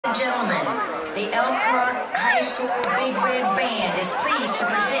and gentlemen, the Elkhart High School Big Red Band is pleased to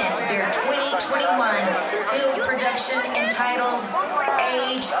present their 2021 field production entitled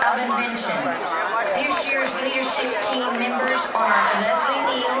Age of Invention. This year's leadership team members are Leslie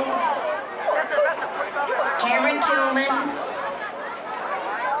Neal, Cameron Tillman,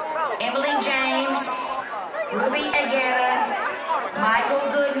 Emily James, Ruby Agata, Michael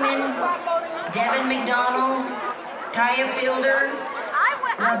Goodman, Devin McDonald, Kaya Fielder,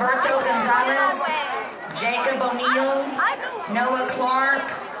 Roberto Gonzalez, Jacob O'Neill, Noah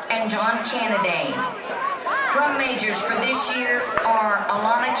Clark, and John Canaday. Drum majors for this year are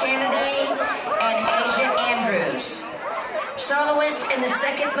Alana Canaday and Asia Andrews. Soloist in the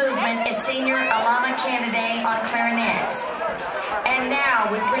second movement is senior Alana Canaday on clarinet. And now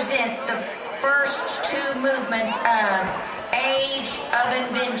we present the first two movements of Age of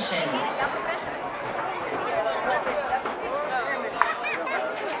Invention.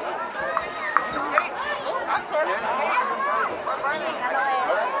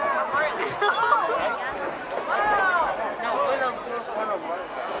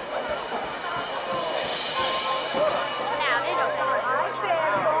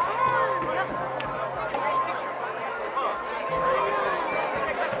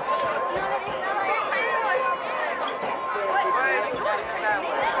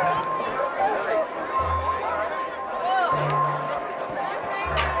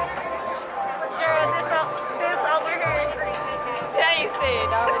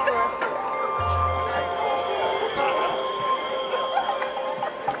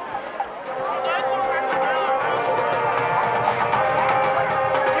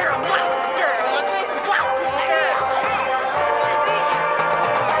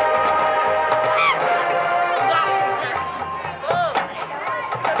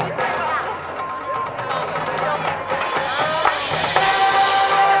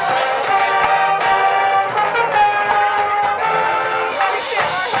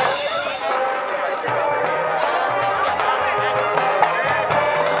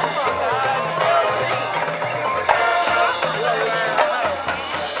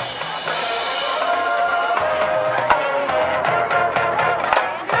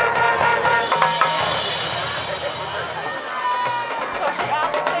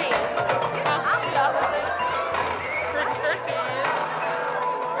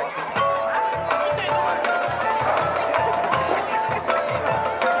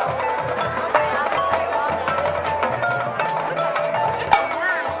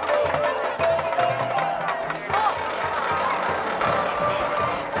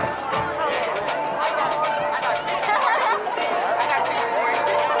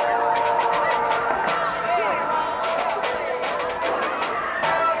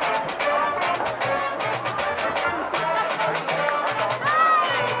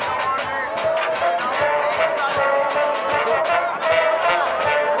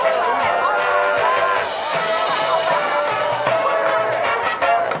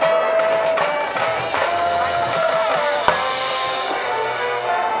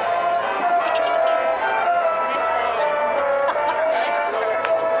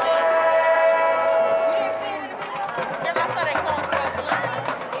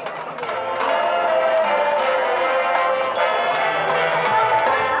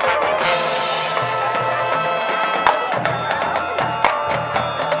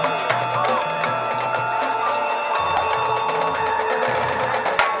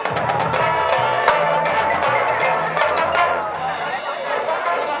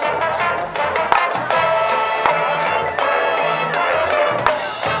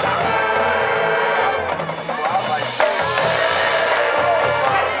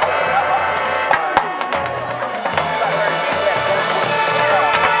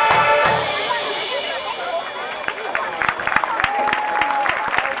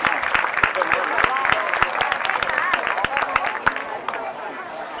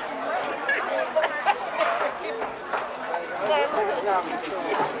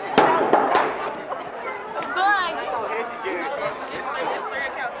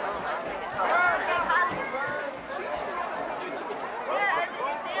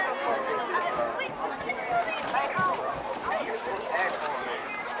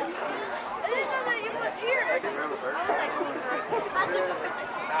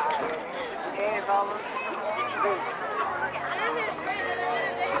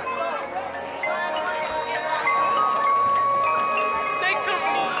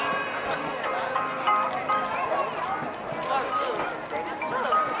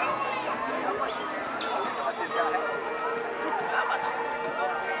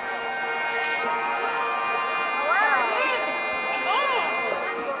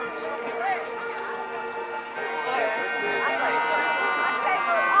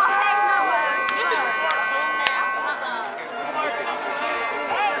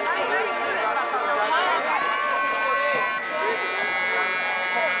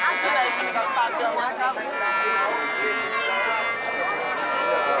 Mark up.